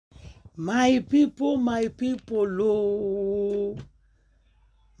My people, oh,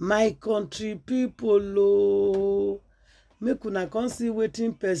 my country people, oh, make una come see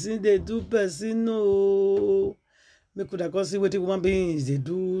wetin person they do person no. Make una come see wetin human beings they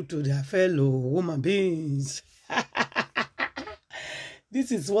do to their fellow human beings.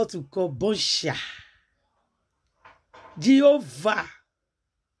 This is what we call bonsha. Jehovah,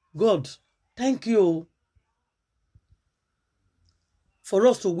 God, thank you for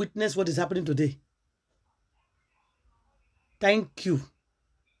us to witness what is happening today. Thank you.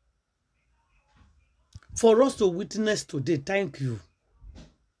 For us to witness today, thank you.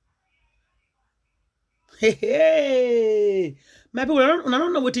 Hey. My people, I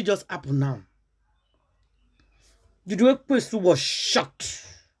don't know what it just happened now. The way person was shocked.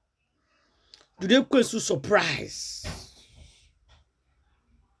 The way person surprised.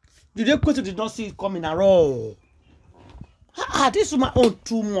 The way person did not see it coming at all. This woman own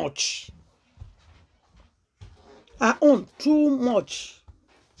too much. I own too much.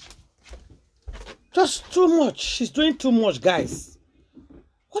 Just too much. She's doing too much, guys.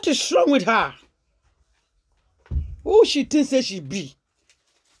 What is wrong with her? Who she thinks that she be?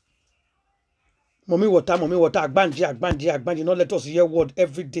 Mommy water, agbanji. Not let us hear word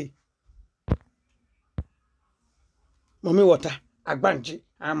every day. Mommy water, agbanji.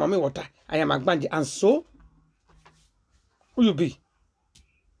 I am mommy water. I am agbanji. And so, who you be?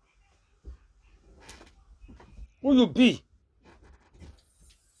 Who you be?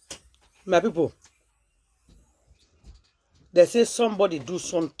 My people, they say somebody do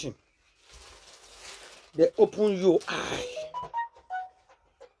something. They open your eye.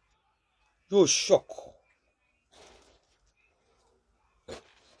 You shock.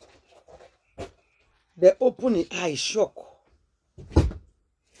 They open the eye, shock.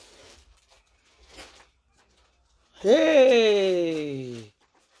 Hey!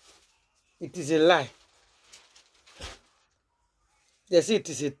 It is a lie. They say it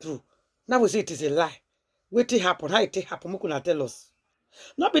is a true. Now we say it is a lie. What it happen? How it happen? Who can tell us?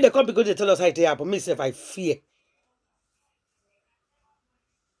 Not be the call because they tell us how it happen. Myself, I fear.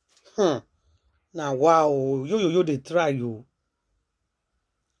 Now, wow. You, they try you.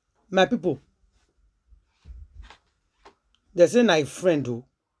 My people. They say, my friend, who.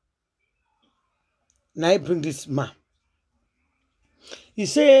 Now I bring this man. They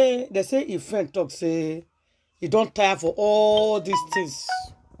say, a friend talk, say, he don't tire for all these things.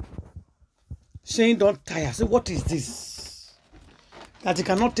 Saying don't tire. Say, what is this? That he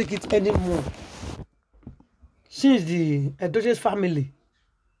cannot take it anymore. Since the Eudochie's family,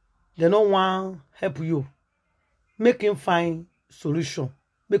 they don't want to help you. Make him find solution.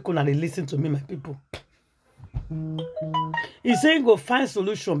 Make una dey listen to me, my people. He's saying go find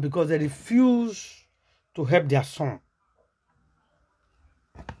solution because they refuse to help their son.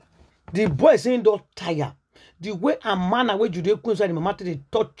 The boy is saying don't tire. The way a man away Judy Queen's and mama they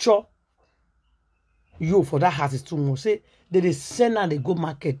torture you for that house is too much. Say they send her, they go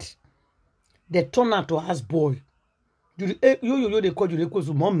market. They turn her to house boy. You they call Judy Queen's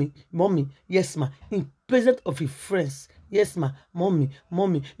mommy, yes ma. In presence of his friends, yes ma, mommy.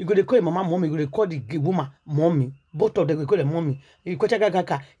 You go to call your mama mommy, you go to call the woman mommy. Both of them go call them mommy. You go check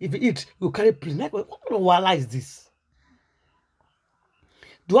if you eat, you carry pills. Like, what is this?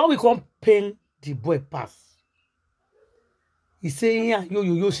 Do how we come pain the boy pass? He say, yeah,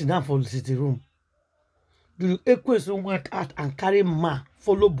 you sit down for the sitting room. The equation went out and carry ma,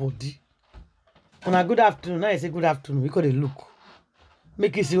 follow body. On a good afternoon, now I say good afternoon. We got a look.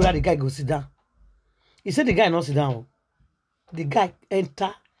 Make it see where the guy go sit down. He said the guy not sit down. The guy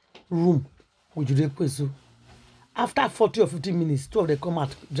enter room with the equation. After 40 or 50 minutes, two of them come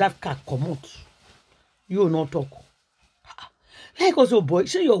out, drive car, come out. You will not talk. Like also, boy,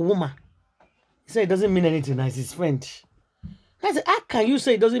 say you're a woman. He said it doesn't mean anything. It's his friend. I said, how can you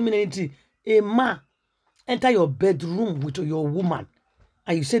say it doesn't mean anything? A man enter your bedroom with your woman,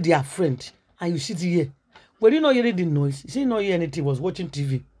 and you say they are friends, and you sit here. Well, you not hearing the noise. You say not hear anything. Was watching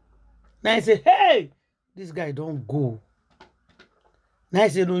TV. Now I say, hey, this guy don't go. Now I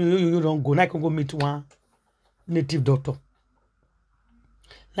say, no, you don't go. Now I can go meet one native doctor.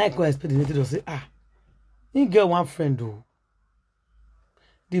 Now I go expect the native doctor say, you get one friend though.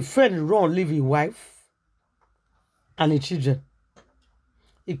 The friend run leave his wife and his children.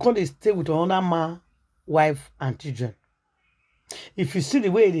 He can't stay with another man, wife, and children. If you see the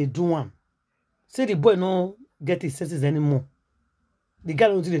way they do one, say the boy no get his senses anymore. The guy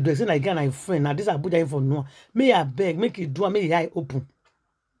don't see the door. Say like guy na friend. Now this I put that for no. May I beg, make it do, make the eye open.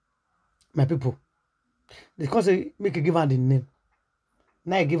 My people. They can't say make you give him the name.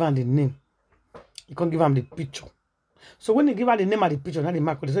 Now I give him the name. You can't give him the picture. So when they give her the name of the picture, now the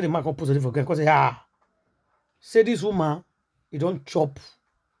mark, they say the mark on positive for girl. Because say this woman, you don't chop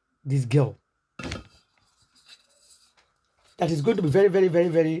this girl. That is going to be very, very, very,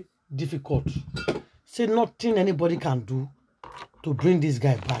 very difficult. Say nothing anybody can do to bring this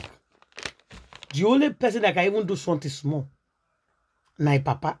guy back. The only person that can even do something small, my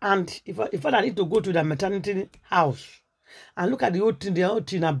papa. And if I need to go to the maternity house and look at the whole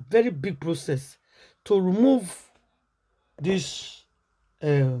thing, a very big process to remove this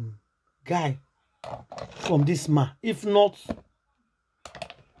guy from this man. If not,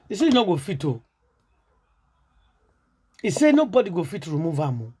 he say not go fit to. He say nobody go fit to remove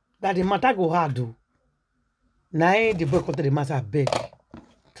him. That the matter go hard though. Now the boy cut the matter beg.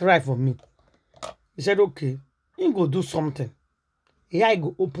 Try for me. He said, okay, he go do something. Here I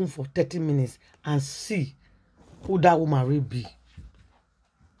go open for 30 minutes and see who that woman will be.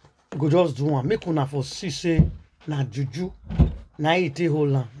 Go just do one. Make una for see say na juju. Na ite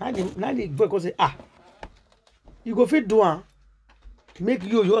hold on. Now the boy go say, you go fit do one. Make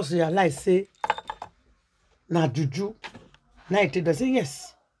you just realize say na juju. Now ite they say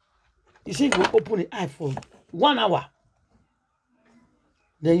yes. He say go open the eye for 1 hour.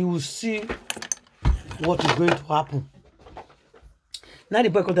 Then you will see what is going to happen. Now the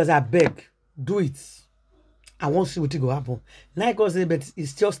boy comes I beg, do it. I won't see what will happen. Now he goes, but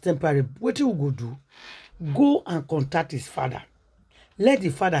it's just temporary. What you go do? Go and contact his father. Let the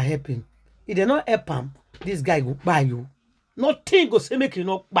father help him. If they not help him, this guy will buy you. Nothing go say make you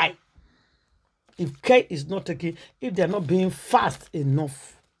not buy. If care is not taking, if they're not being fast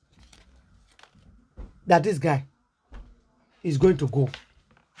enough, that this guy is going to go.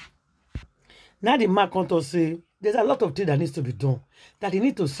 Now the man comes to say, there's a lot of things that needs to be done. That he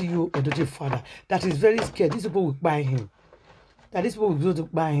need to see you, Eudochie father. That is very scared. These people will buy him. That these people will go to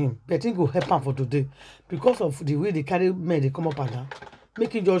buy him. But I think will help him for today. Because of the way they carry men, they come up and down.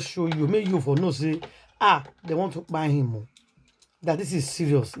 Make it just show you. Make you for no say, they want to buy him. That this is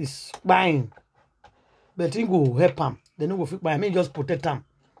serious. It's buying. But I think will help him. They don't go fit buy him. Make just protect him.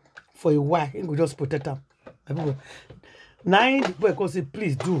 For a while, he will just protect him. Now the boy can say,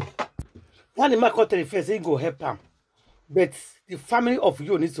 please do. When the man come first, he go help him. But the family of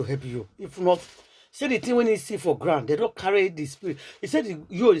you needs to help you. If not, say the thing when he see for ground, they don't carry the spirit. He said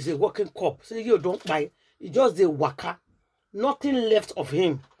you is a working cop. Say you don't buy. It's just the waka. Nothing left of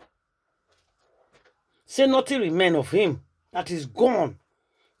him. Say nothing remain of him. That is gone.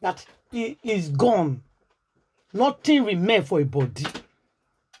 That he is gone. Nothing remain for a body.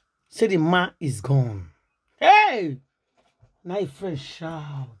 Say the man is gone. Hey! Now a friend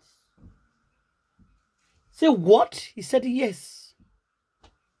shouts. Say what? He said yes.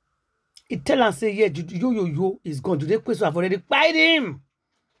 He tell and say, yeah, yo is gone. Today question have already buried him.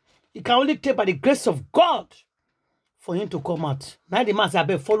 It can only take by the grace of God for him to come out. Now the man say, I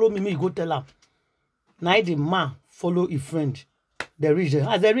better follow me, go tell him. Now the man follow a friend. The region.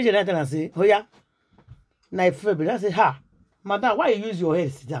 As the region, I tell and say, oh yeah. Now a friend, I say, madam, why you use your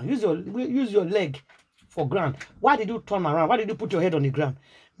head sit down? Use your leg for ground. Why did you turn around? Why did you put your head on the ground?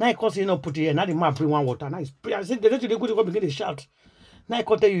 Now I can't say no put it here. Now the man bring one water. Now I said, they go to begin to shout. Now I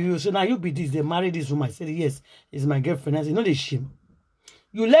can't tell you, so now you be this, they marry this woman. I said, yes, it's my girlfriend. I said, no, they shame.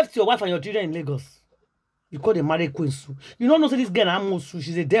 You left your wife and your children in Lagos. You call the married queen Sue. You don't know say this girl Amosu,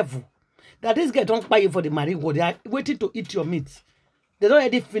 she's a devil. That this girl don't buy you for the married world. They are waiting to eat your meat. They don't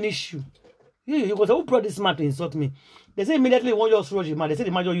already finish you. You go say, who brought this man to insult me? They say immediately one just rush the man. They say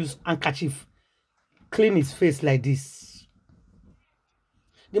the man just use handkerchief, clean his face like this.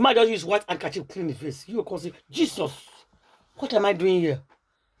 The man just use white handkerchief, clean his face. You can say, Jesus, what am I doing here?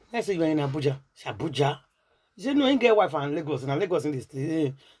 I say, you are in Abuja. Say, Abuja? He said, no, you get wife and Lagos. And Lagos in this.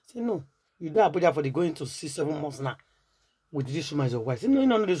 Say, no, you do Abuja for the going to 6-7 months now. With this woman as your wife. Say, no, you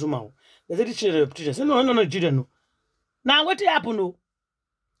don't know this woman. They say, this children. Say, no, children, no. Now, what happened, no?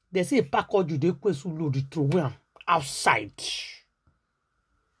 They say, pack out you, they question load the throw outside.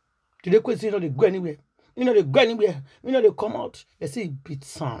 They question, you know, they go anywhere. You know, they go anywhere. You know, they come out. They say, beat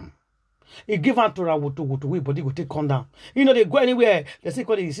some. He give out to her to way, but they go take come down. You know, they go anywhere. They say,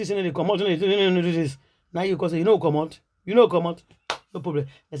 they see, they come out. They do this. Now you go say, you know, come out. You know, come out. No problem.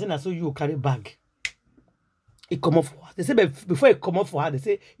 They say, now so you carry bag. He come up for her. They say, before he come up for her, they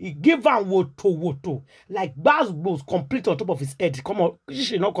say, he give her woto. Like bars blows complete on top of his head. Come out. She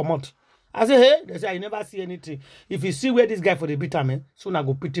should not come out. I say, hey, they say, I never see anything. If you see where this guy for the bitter, man, soon I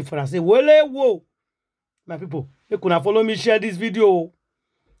go pity for her. I say, whoa. My people, you could follow me, share this video.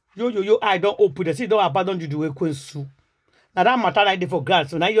 Yo, I don't open. They say, don't abandon you the way Queen Sue. Now that matter like they for grant,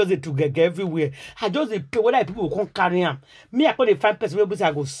 so now you use it to get everywhere. I just pay whether people will come carry him. Me, I call the 5 person where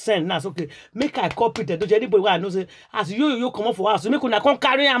I go send. Now it's okay. Make I copy it. Don't anybody I know say as you come up for us, so make una come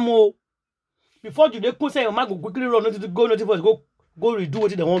carry him more. Before you they put say your man go quickly run go redo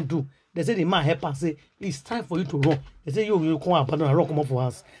what they want to do. They say the man help and say it's time for you to run. They say you come abandon and run come up for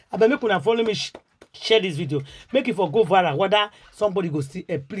us. I bet make una follow me. Share this video, make it for go viral. Whether somebody go see,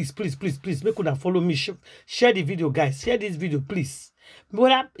 please make una follow me. Share the video, guys. Share this video, please.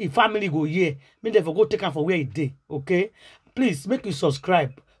 Whether if family go here, make them for go take her for where it day. Okay, please make you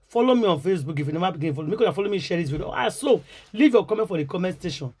subscribe. Follow me on Facebook if you never begin follow. Make una follow me. Share this video. Also, leave your comment for the comment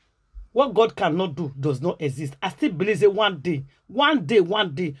section. What God cannot do does not exist. I still believe that one day,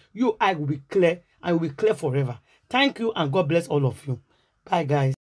 you I will be clear and will be clear forever. Thank you and God bless all of you. Bye, guys.